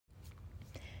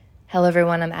Hello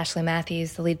everyone, I'm Ashley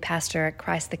Mathews, the lead pastor at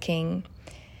Christ the King,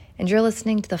 and you're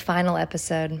listening to the final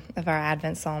episode of our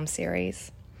Advent Psalm series.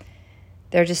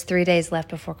 There are just 3 days left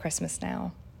before Christmas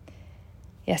now.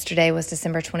 Yesterday was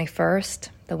December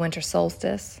 21st, the winter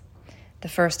solstice, the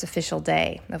first official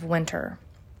day of winter,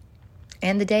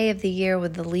 and the day of the year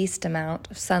with the least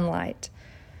amount of sunlight.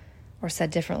 Or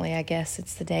said differently, I guess,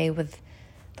 it's the day with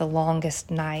the longest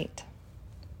night,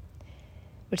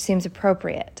 which seems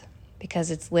appropriate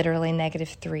because it's literally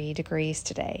 -3 degrees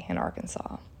today in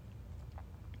Arkansas.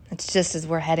 It's just as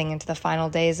we're heading into the final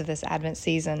days of this Advent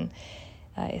season.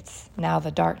 It's now the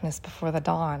darkness before the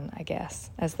dawn, I guess,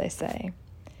 as they say.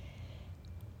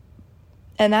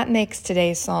 And that makes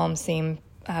today's psalm seem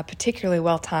particularly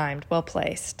well-timed,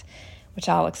 well-placed, which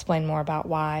I'll explain more about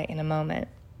why in a moment.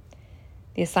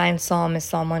 The assigned psalm is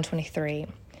Psalm 123.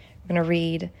 We're going to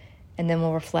read, and then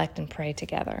we'll reflect and pray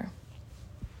together.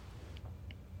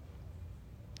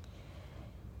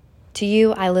 To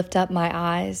you I lift up my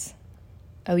eyes,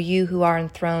 O you who are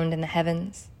enthroned in the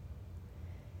heavens.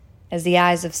 As the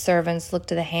eyes of servants look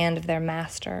to the hand of their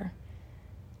master,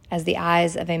 as the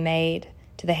eyes of a maid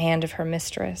to the hand of her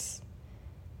mistress,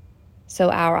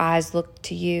 so our eyes look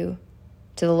to you,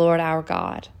 to the Lord our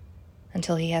God,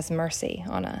 until he has mercy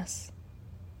on us.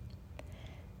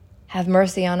 Have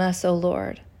mercy on us, O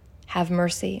Lord, have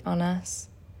mercy on us.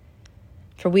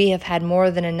 For we have had more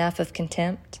than enough of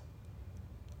contempt.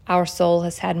 Our soul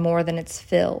has had more than its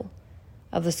fill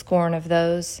of the scorn of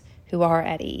those who are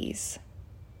at ease,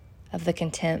 of the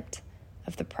contempt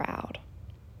of the proud.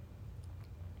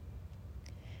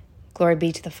 Glory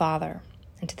be to the Father,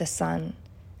 and to the Son,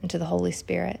 and to the Holy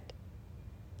Spirit,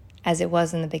 as it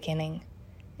was in the beginning,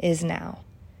 is now,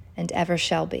 and ever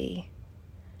shall be,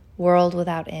 world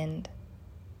without end.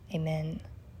 Amen.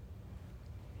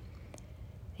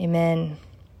 Amen.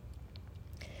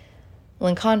 Well,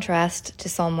 in contrast to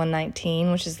Psalm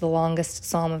 119, which is the longest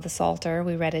psalm of the Psalter,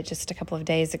 we read it just a couple of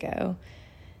days ago,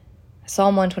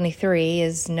 Psalm 123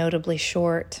 is notably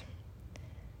short.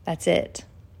 That's it.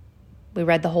 We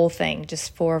read the whole thing,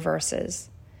 just 4 verses.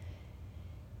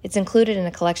 It's included in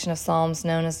a collection of psalms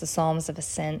known as the Psalms of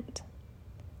Ascent.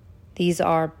 These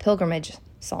are pilgrimage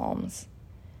psalms.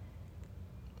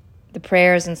 The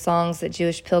prayers and songs that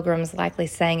Jewish pilgrims likely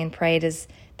sang and prayed as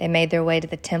they made their way to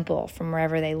the temple from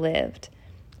wherever they lived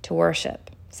to worship,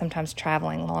 sometimes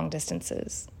traveling long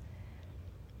distances.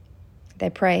 They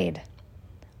prayed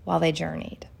while they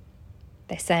journeyed.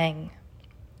 They sang.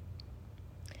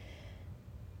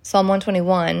 Psalm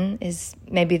 121 is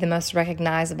maybe the most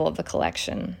recognizable of the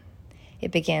collection.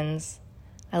 It begins,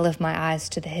 I lift my eyes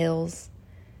to the hills.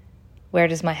 Where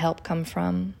does my help come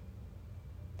from?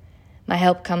 My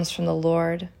help comes from the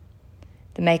Lord,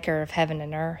 the maker of heaven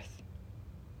and earth.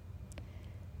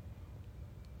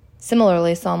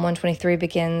 Similarly, Psalm 123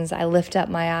 begins, I lift up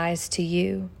my eyes to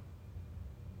you.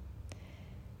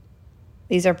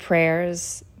 These are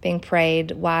prayers being prayed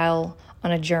while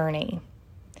on a journey.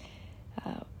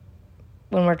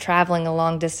 When we're traveling a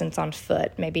long distance on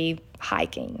foot, maybe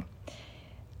hiking,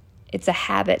 it's a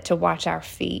habit to watch our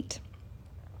feet.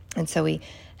 And so we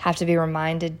have to be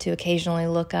reminded to occasionally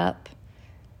look up.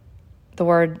 The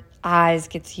word eyes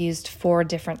gets used 4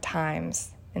 different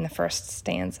times in the first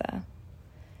stanza.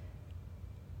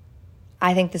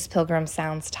 I think this pilgrim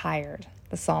sounds tired.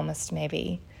 The psalmist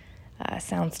maybe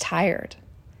sounds tired,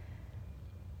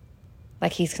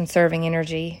 like he's conserving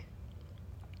energy.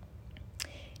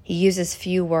 He uses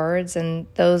few words, and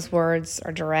those words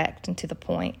are direct and to the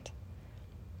point.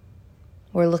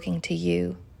 We're looking to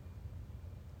you,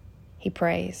 he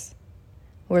prays.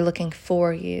 We're looking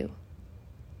for you.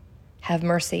 Have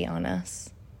mercy on us.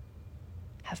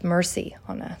 Have mercy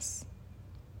on us.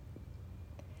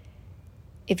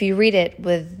 If you read it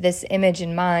with this image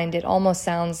in mind, it almost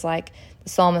sounds like the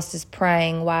psalmist is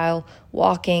praying while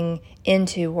walking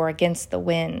into or against the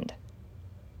wind.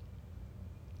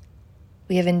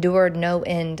 We have endured no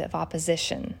end of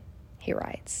opposition, he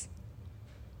writes.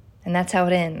 And that's how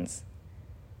it ends,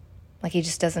 like he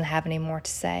just doesn't have any more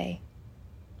to say.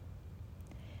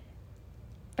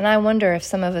 And I wonder if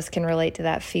some of us can relate to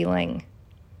that feeling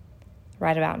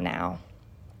right about now.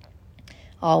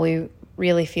 All we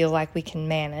really feel like we can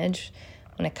manage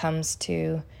when it comes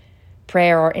to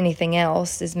prayer or anything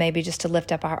else is maybe just to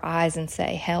lift up our eyes and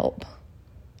say, help.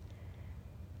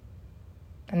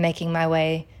 I'm making my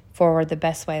way forward the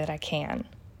best way that I can,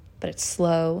 but it's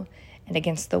slow and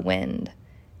against the wind,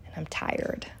 and I'm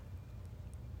tired.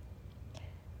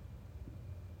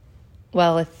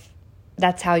 Well, if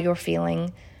that's how you're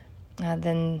feeling,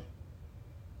 then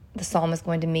the psalm is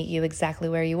going to meet you exactly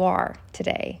where you are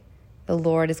today. The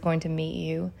Lord is going to meet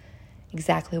you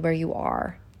exactly where you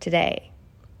are today.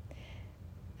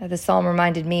 The psalm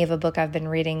reminded me of a book I've been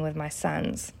reading with my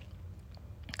sons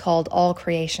called All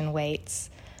Creation Waits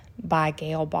by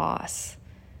Gail Boss.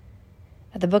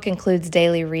 The book includes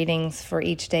daily readings for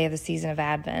each day of the season of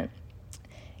Advent.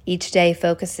 Each day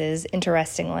focuses,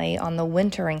 interestingly, on the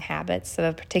wintering habits of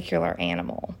a particular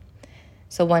animal.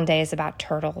 So one day is about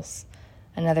turtles,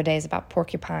 another day is about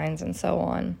porcupines, and so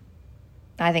on.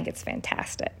 I think it's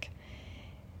fantastic.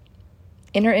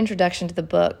 In her introduction to the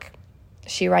book,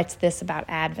 she writes this about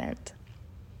Advent.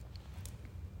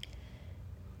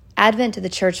 Advent to the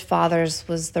church fathers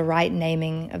was the right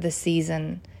naming of the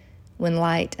season when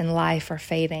light and life are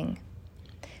fading.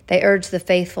 They urged the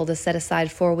faithful to set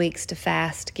aside 4 weeks to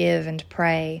fast, give, and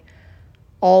pray,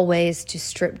 always to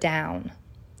strip down,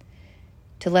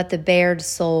 to let the bared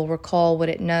soul recall what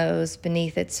it knows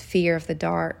beneath its fear of the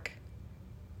dark,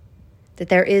 that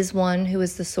there is one who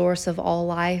is the source of all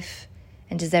life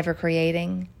and is ever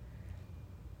creating,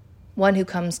 one who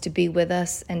comes to be with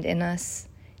us and in us,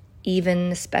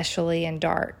 even especially in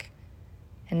dark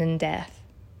and in death,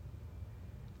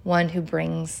 one who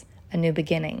brings a new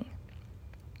beginning.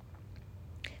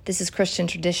 This is Christian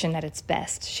tradition at its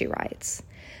best, she writes,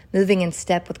 moving in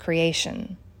step with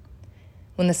creation.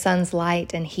 When the sun's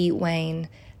light and heat wane,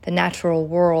 the natural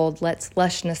world lets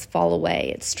lushness fall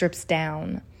away, it strips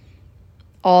down.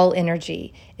 All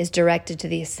energy is directed to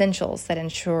the essentials that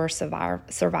ensure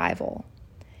survival.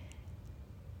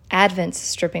 Advent's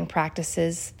stripping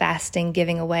practices, fasting,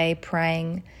 giving away,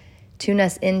 praying, tune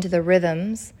us into the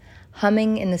rhythms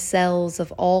humming in the cells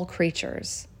of all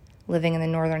creatures living in the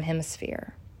Northern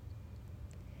Hemisphere.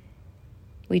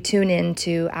 We tune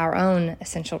into our own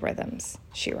essential rhythms,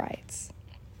 she writes.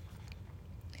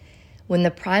 When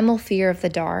the primal fear of the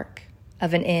dark,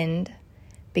 of an end,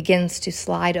 begins to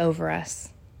slide over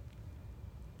us,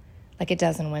 like it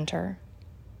does in winter,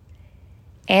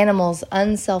 animals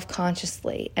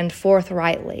unselfconsciously and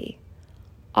forthrightly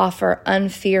offer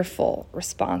unfearful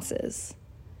responses.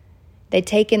 They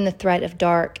take in the threat of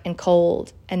dark and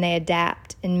cold, and they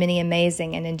adapt in many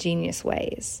amazing and ingenious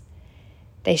ways.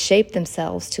 They shape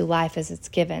themselves to life as it's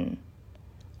given.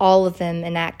 All of them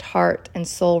enact heart and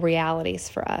soul realities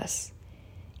for us.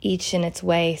 Each in its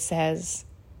way says,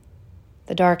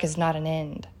 the dark is not an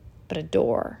end, but a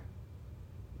door.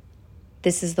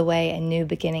 This is the way a new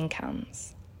beginning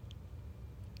comes.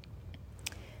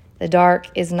 The dark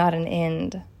is not an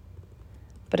end,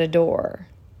 but a door.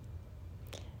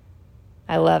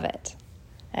 I love it.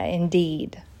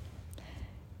 Indeed.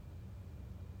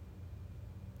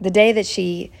 The day that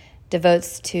she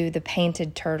devotes to the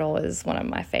painted turtle is one of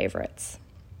my favorites.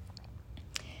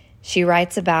 She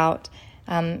writes about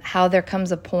how there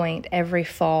comes a point every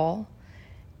fall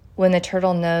when the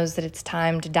turtle knows that it's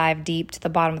time to dive deep to the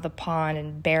bottom of the pond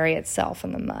and bury itself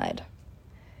in the mud.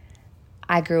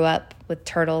 I grew up with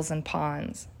turtles and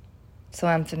ponds, so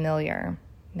I'm familiar.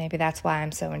 Maybe that's why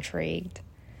I'm so intrigued.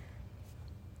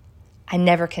 I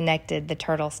never connected the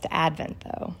turtles to Advent,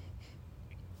 though.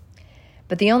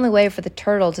 But the only way for the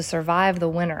turtle to survive the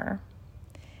winter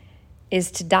is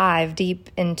to dive deep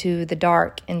into the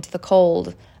dark, into the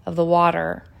cold of the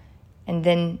water, and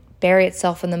then bury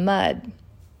itself in the mud,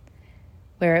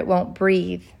 where it won't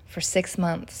breathe for 6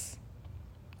 months.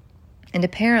 And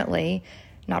apparently,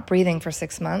 not breathing for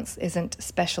 6 months isn't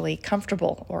especially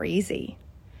comfortable or easy.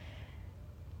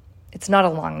 It's not a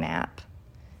long nap.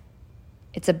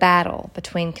 It's a battle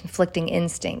between conflicting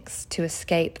instincts to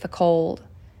escape the cold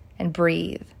and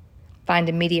breathe, find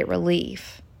immediate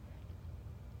relief,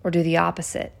 or do the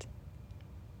opposite,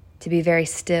 to be very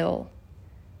still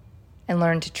and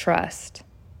learn to trust,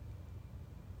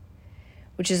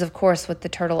 which is, of course, what the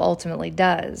turtle ultimately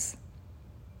does.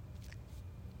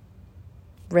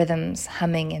 Rhythms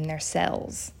humming in their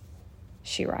cells,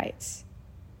 she writes.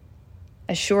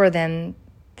 Assure them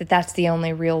that that's the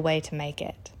only real way to make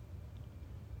it,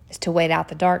 is to wait out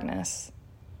the darkness.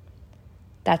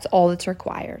 That's all that's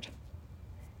required.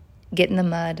 Get in the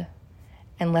mud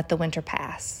and let the winter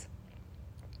pass.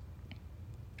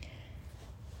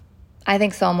 I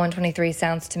think Psalm 123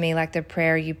 sounds to me like the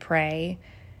prayer you pray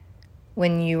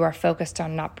when you are focused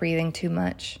on not breathing too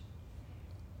much,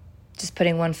 just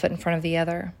putting one foot in front of the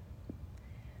other,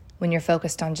 when you're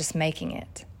focused on just making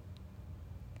it.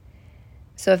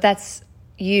 So if that's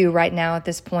you right now at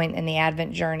this point in the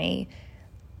Advent journey,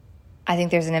 I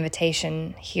think there's an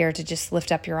invitation here to just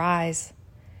lift up your eyes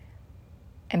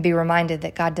and be reminded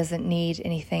that God doesn't need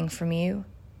anything from you.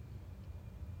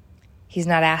 He's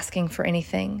not asking for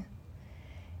anything,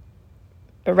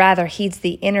 but rather heeds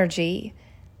the energy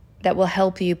that will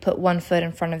help you put one foot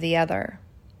in front of the other.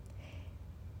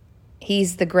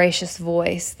 He's the gracious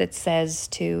voice that says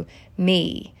to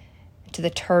me, to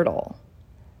the turtle,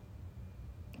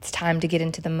 it's time to get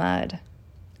into the mud.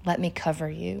 Let me cover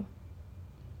you.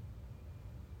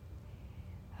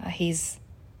 He's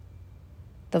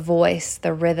the voice,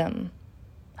 the rhythm,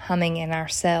 humming in our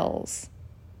cells,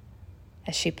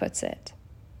 as she puts it.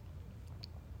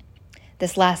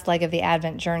 This last leg of the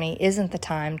Advent journey isn't the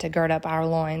time to gird up our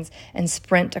loins and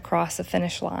sprint across the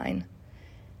finish line.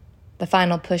 The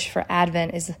final push for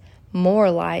Advent is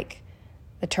more like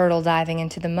the turtle diving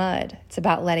into the mud. It's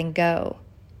about letting go,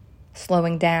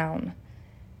 slowing down,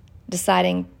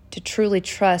 deciding to truly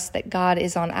trust that God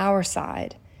is on our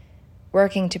side,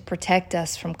 working to protect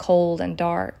us from cold and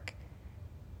dark.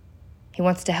 He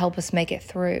wants to help us make it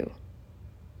through.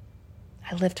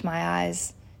 I lift my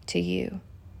eyes to you,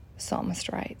 the psalmist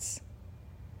writes.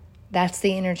 That's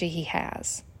the energy he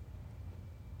has,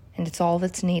 and it's all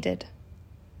that's needed.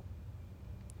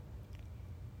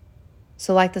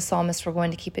 So like the psalmist, we're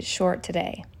going to keep it short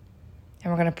today,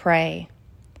 and we're going to pray.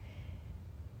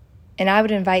 And I would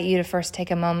invite you to first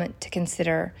take a moment to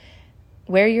consider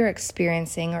where you're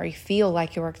experiencing, or you feel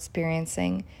like you're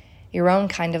experiencing, your own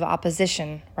kind of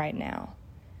opposition right now.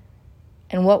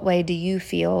 In what way do you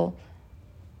feel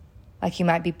like you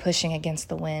might be pushing against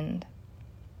the wind?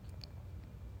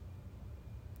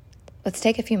 Let's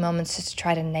take a few moments just to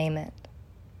try to name it.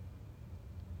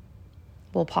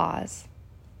 We'll pause.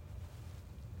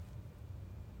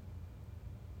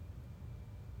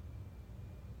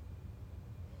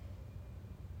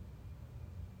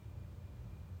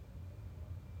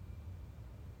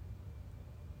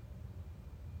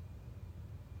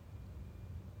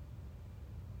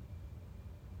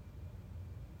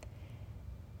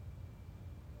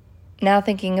 Now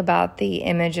thinking about the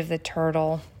image of the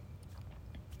turtle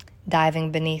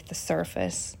diving beneath the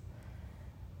surface.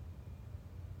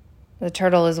 The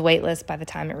turtle is weightless by the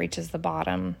time it reaches the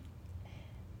bottom.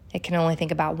 It can only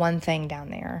think about one thing down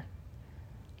there.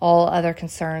 All other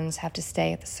concerns have to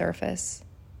stay at the surface.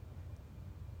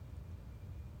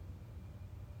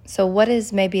 So what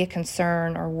is maybe a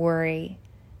concern or worry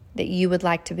that you would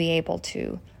like to be able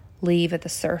to leave at the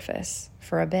surface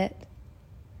for a bit?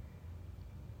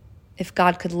 If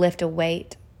God could lift a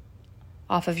weight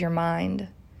off of your mind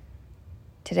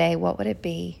today, what would it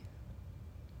be?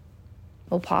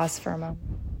 We'll pause for a moment.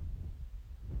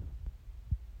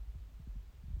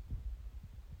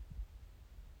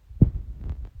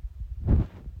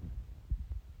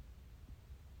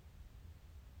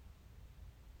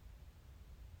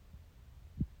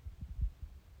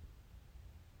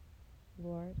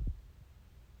 Lord,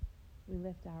 we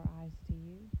lift our eyes to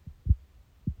you.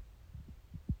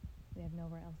 We have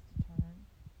nowhere else to turn.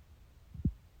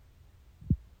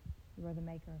 You are the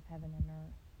maker of heaven and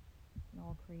earth, and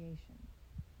all creation,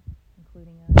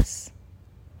 including us,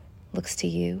 looks to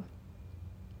you.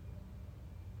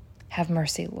 Have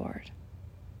mercy, Lord.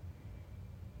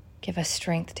 Give us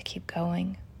strength to keep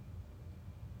going.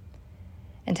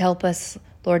 And help us,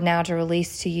 Lord, now to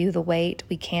release to you the weight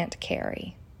we can't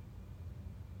carry.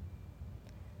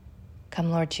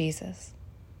 Come, Lord Jesus.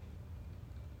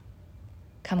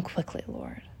 Come quickly,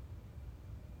 Lord.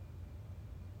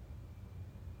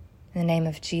 In the name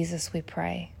of Jesus we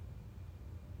pray.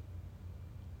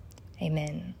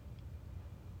 Amen.